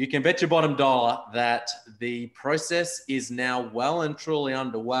you can bet your bottom dollar that the process is now well and truly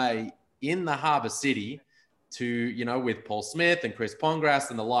underway in the Harbor City to, with Paul Smith and Chris Pongrass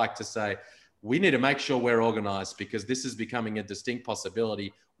and the like, to say, we need to make sure we're organized because this is becoming a distinct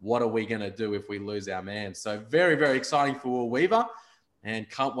possibility. What are we going to do if we lose our man? So very, very exciting for Will Weaver, and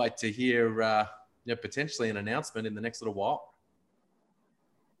can't wait to hear potentially an announcement in the next little while.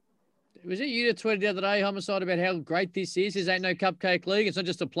 Was it you that tweeted the other day, Homicide, about how great this is? This ain't no cupcake league. It's not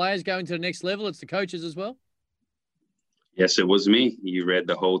just the players going to the next level. It's the coaches as well. Yes, it was me. You read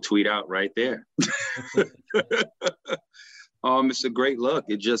the whole tweet out right there. It's a great look.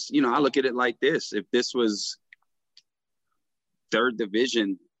 It just, I look at it like this. If this was third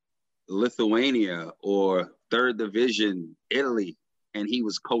division Lithuania or third division Italy and he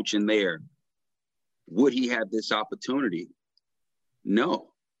was coaching there, would he have this opportunity? No.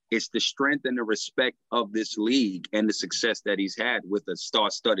 It's the strength and the respect of this league and the success that he's had with a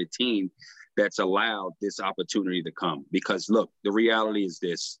star-studded team that's allowed this opportunity to come. Because, look, the reality is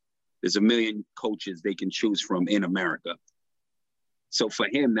this. There's a million coaches they can choose from in America. So for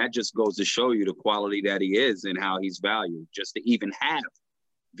him, that just goes to show you the quality that he is and how he's valued, just to even have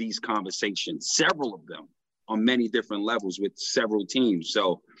these conversations, several of them on many different levels with several teams.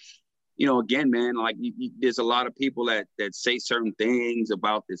 So, again, man, like there's a lot of people that say certain things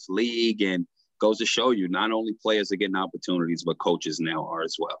about this league, and goes to show you not only players are getting opportunities, but coaches now are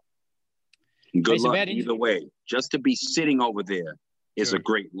as well. And good luck either way. Just to be sitting over there is a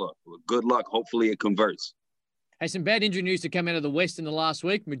great look. Good luck. Hopefully it converts. Hey, some bad injury news to come out of the West in the last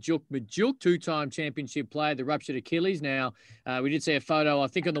week. Majuk, two-time championship player, the ruptured Achilles. Now, we did see a photo, I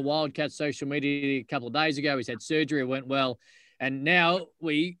think, on the Wildcats social media a couple of days ago. He's had surgery. It went well. And now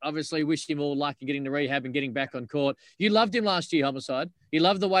we obviously wish him all luck in getting to rehab and getting back on court. You loved him last year, Homicide. You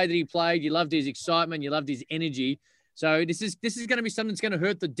loved the way that he played. You loved his excitement. You loved his energy. So this is going to be something that's going to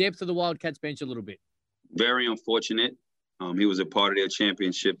hurt the depth of the Wildcats bench a little bit. Very unfortunate. He was a part of their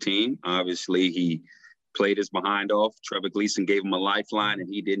championship team. Obviously, he played his behind off. Trevor Gleason gave him a lifeline, and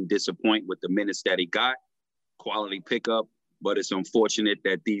he didn't disappoint with the minutes that he got. Quality pickup, but it's unfortunate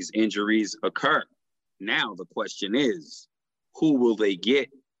that these injuries occur. Now the question is, who will they get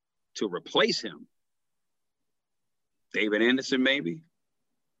to replace him? David Anderson, maybe?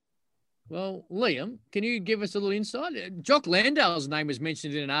 Well, Liam, can you give us a little insight? Jock Landale's name was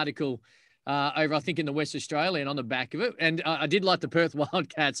mentioned in an article over, I think, in the West Australian on the back of it. And I did like the Perth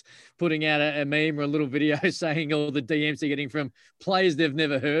Wildcats putting out a meme or a little video saying all the DMs they're getting from players they've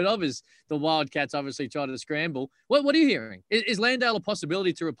never heard of as the Wildcats obviously try to scramble. What are you hearing? Is Landale a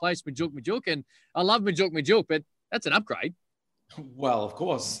possibility to replace Majuk? And I love Majuk, but that's an upgrade. Well, of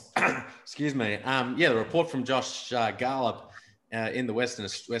course. Excuse me. The report from Josh Garlop in the West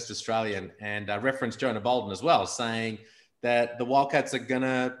Australian and referenced Jonah Bolden as well, saying that the Wildcats are going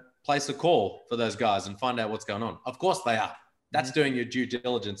to place a call for those guys and find out what's going on. Of course they are. That's doing your due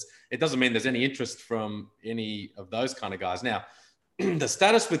diligence. It doesn't mean there's any interest from any of those kind of guys. Now, the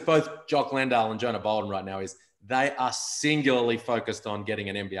status with both Jock Landale and Jonah Bolden right now is they are singularly focused on getting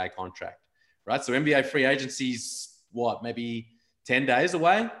an NBA contract, right? So NBA free agency's maybe 10 days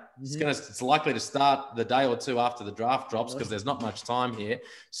away. It's likely to start the day or two after the draft drops because there's not much time here.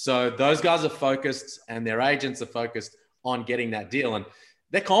 So those guys are focused and their agents are focused on getting that deal. And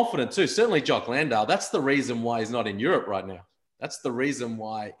they're confident too. Certainly Jock Landale. That's the reason why he's not in Europe right now. That's the reason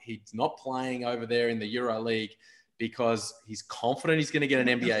why he's not playing over there in the Euro League, because he's confident he's going to get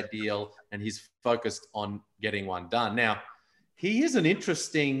an NBA deal and he's focused on getting one done. Now, he is an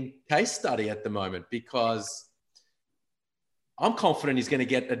interesting case study at the moment because I'm confident he's going to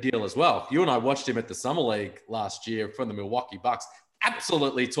get a deal as well. You and I watched him at the Summer League last year from the Milwaukee Bucks.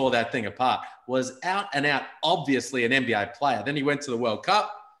 Absolutely tore that thing apart. Was out and out, obviously an NBA player. Then he went to the World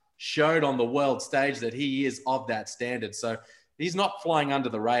Cup, showed on the world stage that he is of that standard. So he's not flying under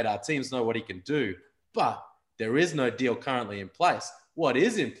the radar. Teams know what he can do, but there is no deal currently in place. What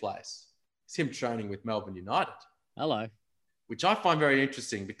is in place is him training with Melbourne United. Hello. Which I find very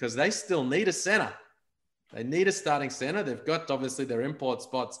interesting because they still need a center. They need a starting center. They've got, obviously, their import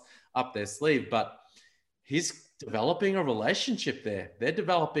spots up their sleeve, but he's developing a relationship there. They're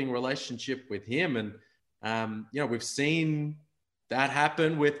developing a relationship with him. And, we've seen that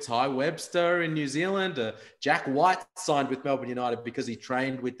happen with Ty Webster in New Zealand. Jack White signed with Melbourne United because he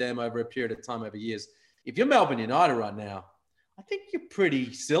trained with them over a period of time, over years. If you're Melbourne United right now, I think you're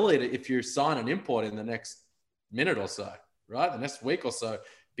pretty silly if you sign an import in the next minute or so, right? The next week or so,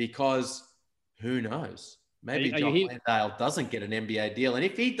 because who knows? Maybe Jock Landale doesn't get an NBA deal. And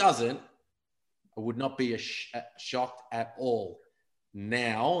if he doesn't, I would not be shocked at all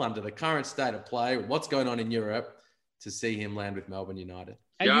now, under the current state of play, what's going on in Europe, to see him land with Melbourne United.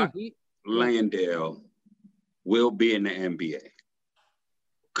 Jock Landale will be in the NBA.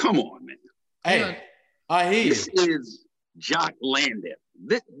 Come on, man. Hey, I hear you. This is Jock Landon.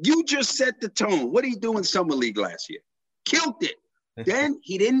 You just set the tone. What did he do in Summer League last year? Killed it. Then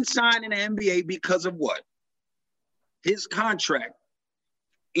he didn't sign in the NBA because of what? His contract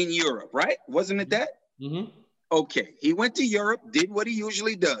in Europe, right? Wasn't it that? Mm-hmm. Okay. He went to Europe, did what he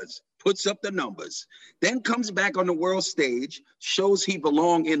usually does, puts up the numbers, then comes back on the world stage, shows he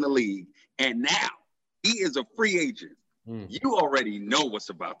belongs in the league, and now he is a free agent. You already know what's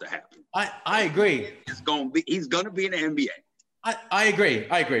about to happen. I agree. He's gonna be in the NBA. I agree.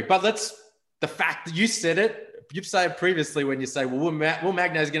 But the fact that you said it, you've said previously when you say, well, Will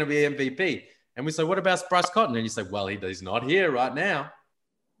Magnay is going to be MVP. And we say, what about Bryce Cotton? And you say, well, he's not here right now.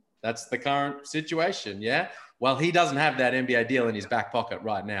 That's the current situation, yeah? Well, he doesn't have that NBA deal in his back pocket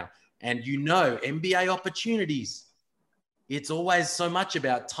right now. And NBA opportunities, it's always so much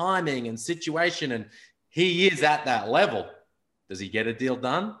about timing and situation, and he is at that level. Does he get a deal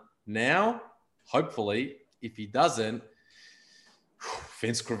done now? Hopefully. If he doesn't,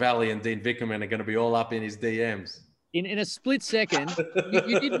 Vince Crivelli and Dean Vickerman are going to be all up in his DMs. In a split second,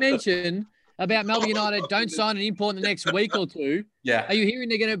 you did mention about Melbourne United don't sign an import in the next week or two. Yeah. Are you hearing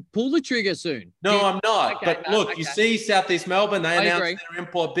they're going to pull the trigger soon? No, I'm not. Okay, but look, you see Southeast Melbourne, they announced their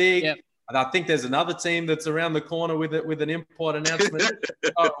import big. Yep. And I think there's another team that's around the corner with an import announcement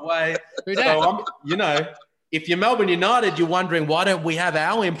away. So if you're Melbourne United, you're wondering, why don't we have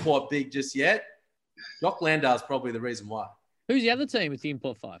our import big just yet? Jock Landale is probably the reason why. Who's the other team with the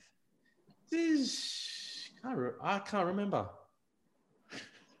import 5? I can't remember.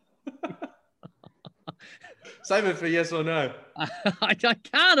 Save it for yes or no. I can't.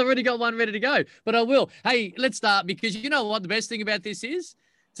 I've already got one ready to go, but I will. Hey, let's start, because you know what the best thing about this is?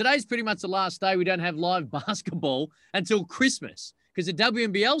 Today's pretty much the last day we don't have live basketball until Christmas, because the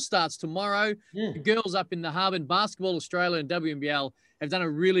WNBL starts tomorrow. The girls up in the hub, and Basketball Australia and WNBL have done a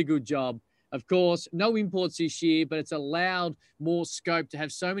really good job. Of course, no imports this year, but it's allowed more scope to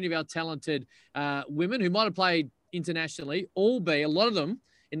have so many of our talented women who might have played internationally, all be, a lot of them,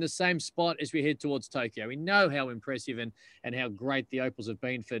 in the same spot as we head towards Tokyo. We know how impressive and how great the Opals have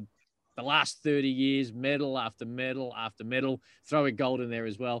been for the last 30 years, medal after medal after medal, throw a gold in there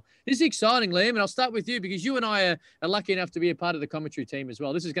as well. This is exciting, Liam, and I'll start with you because you and I are lucky enough to be a part of the commentary team as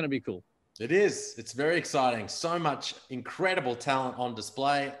well. This is going to be cool. It is. It's very exciting. So much incredible talent on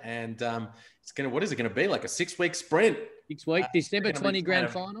display, and what is it going to be, like a 6-week sprint? 6 weeks, December 20 grand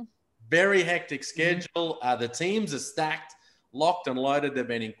final. Very hectic schedule. The teams are stacked, locked and loaded. They've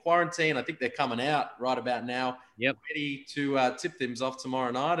been in quarantine. I think they're coming out right about now. Yep. Ready to tip things off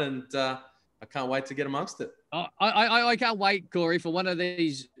tomorrow night, and I can't wait to get amongst it. I can't wait, Corey, for one of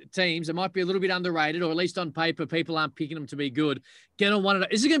these teams. It might be a little bit underrated, or at least on paper, people aren't picking them to be good. Get on one of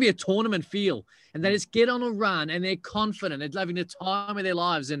those. This is going to be a tournament feel, and they just get on a run, and they're confident. They're having the time of their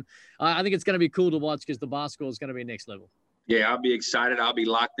lives, and I think it's going to be cool to watch because the basketball is going to be next level. Yeah, I'll be excited. I'll be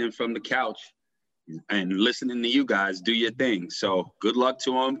locked in from the couch and listening to you guys do your thing. So good luck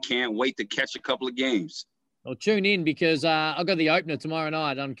to them. Can't wait to catch a couple of games. Well, tune in because I've got the opener tomorrow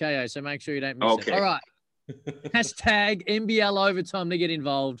night on KO, so make sure you don't miss it. All right. Hashtag NBL overtime to get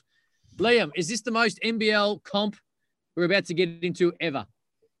involved. Liam, is this the most NBL comp we're about to get into ever?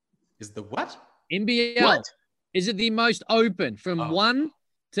 Is the what? NBL. What? Is it the most open from 1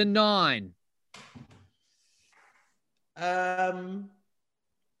 to 9? Ever.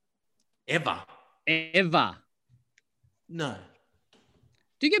 No.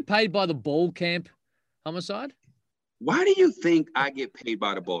 Do you get paid by the ball camp, Homicide? Why do you think I get paid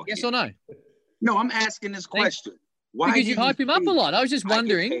by the ball? Yes or no? No, I'm asking this question. Why? Because you hype him up a lot. I was just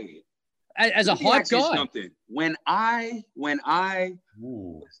wondering, as a hype guy. Something. When I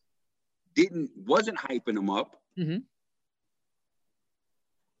wasn't hyping him up, and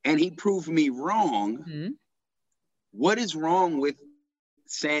he proved me wrong, what is wrong with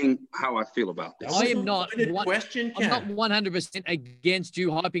saying how I feel about this? I am not. I'm not 100% against you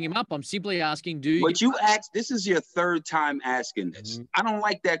hyping him up. I'm simply asking, do you? But you asked. This is your third time asking this. I don't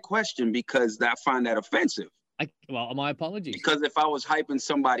like that question because I find that offensive. Well, my apologies. Because if I was hyping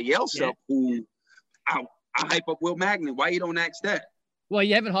somebody else up, who I hype up Will Magnay, why you don't ask that? Well,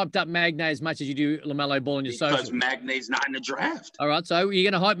 you haven't hyped up Magnay as much as you do LaMelo Ball in your social. Because Magnay's not in the draft. All right, so you're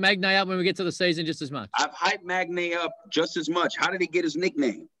going to hype Magnay up when we get to the season just as much? I've hyped Magnay up just as much. How did he get his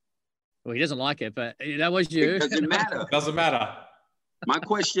nickname? Well, he doesn't like it, but that was you. It doesn't matter. Doesn't matter. My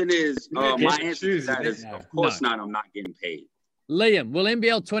question is, my answer to that is, of course not. I'm not getting paid. Liam, will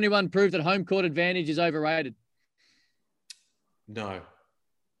NBL 21 prove that home court advantage is overrated? No.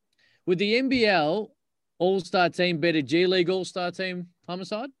 Would the NBL All-Star team beat a G League All-Star team,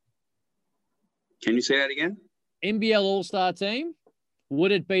 Homicide? Can you say that again? NBL All-Star team,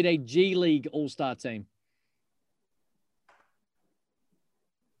 would it beat a G League All-Star team?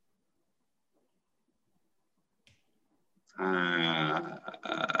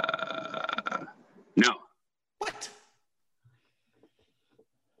 No. What?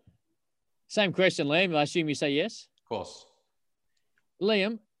 Same question, Liam. I assume you say yes. Of course.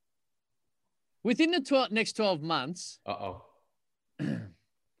 Liam, within the next 12 months,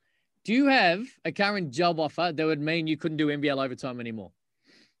 do you have a current job offer that would mean you couldn't do NBL overtime anymore?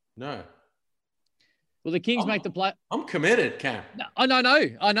 No. Will the Kings make the play? I'm committed, Cam. No, I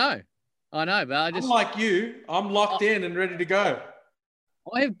know, but I'm like you. I'm locked in and ready to go.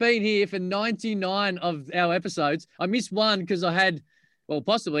 I have been here for 99 of our episodes. I missed one because I had, well,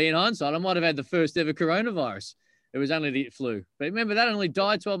 possibly in hindsight, I might have had the first ever coronavirus. It was only the flu. But remember, that only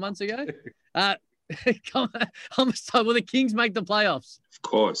died 12 months ago. Come on, Homicide, will the Kings make the playoffs? Of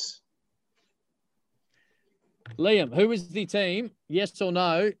course. Liam, who is the team? Yes or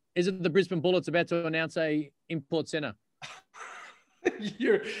no? Is it the Brisbane Bullets about to announce a import centre?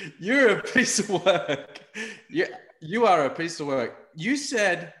 You're a piece of work. You are a piece of work. You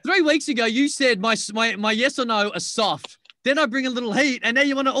said 3 weeks ago, you said my yes or no are soft. Then I bring a little heat, and now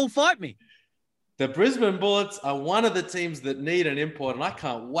you want to all fight me. The Brisbane Bullets are one of the teams that need an import, and I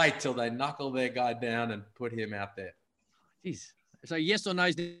can't wait till they knuckle their guy down and put him out there. Jeez. So yes or no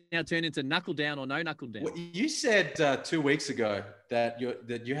is now turned into knuckle down or no knuckle down. Well, you said 2 weeks ago that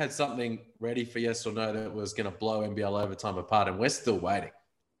you had something ready for yes or no that was going to blow NBL overtime apart, and we're still waiting.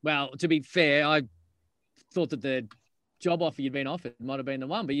 Well, to be fair, I thought that the job offer you'd been offered might have been the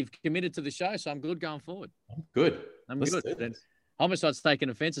one, but you've committed to the show, so I'm good going forward. Good. I'm good. Homicide's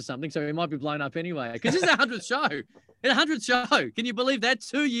taken offense or something, so he might be blown up anyway. Because this is 100th show. 100th show. Can you believe that?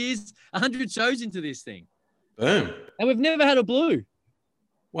 2 years, 100 shows into this thing. Boom. And we've never had a blue.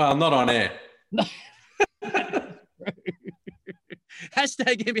 Well, not on air.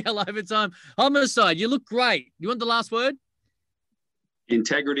 Hashtag NBL overtime. Homicide, you look great. You want the last word?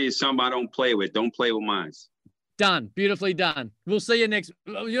 Integrity is something I don't play with. Don't play with mine. Done. Beautifully done. We'll see you next.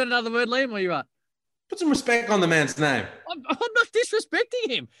 You want another word, Liam, or you right? Put some respect on the man's name. I'm not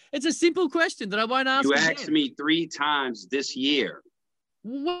disrespecting him. It's a simple question that I won't ask you. You asked me 3 times this year.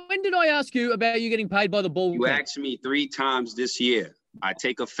 When did I ask you about you getting paid by the ball? You asked me 3 times this year. I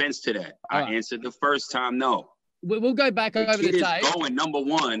take offense to that. I answered the first time no. We'll go back over the tape. Is going number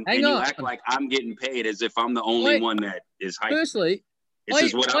one, Hang and on. you act like I'm getting paid as if I'm the only one that is hyped. Firstly, this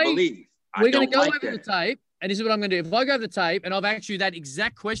is what I believe. We're going to go over the tape, and this is what I'm going to do. If I go over the tape and I've asked you that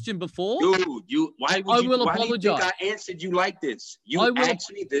exact question before, dude, why do you think I answered you like this? You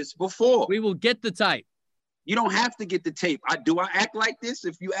asked me this before. We will get the tape. You don't have to get the tape. Do I act like this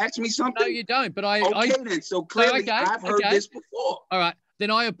if you ask me something? No, you don't. But then. So clearly, I've heard this before. All right,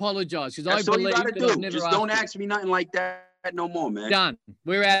 then I apologize because I believe that I've never Just don't ask me nothing like that no more, man. Done.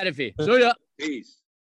 We're out of here. See ya. Peace.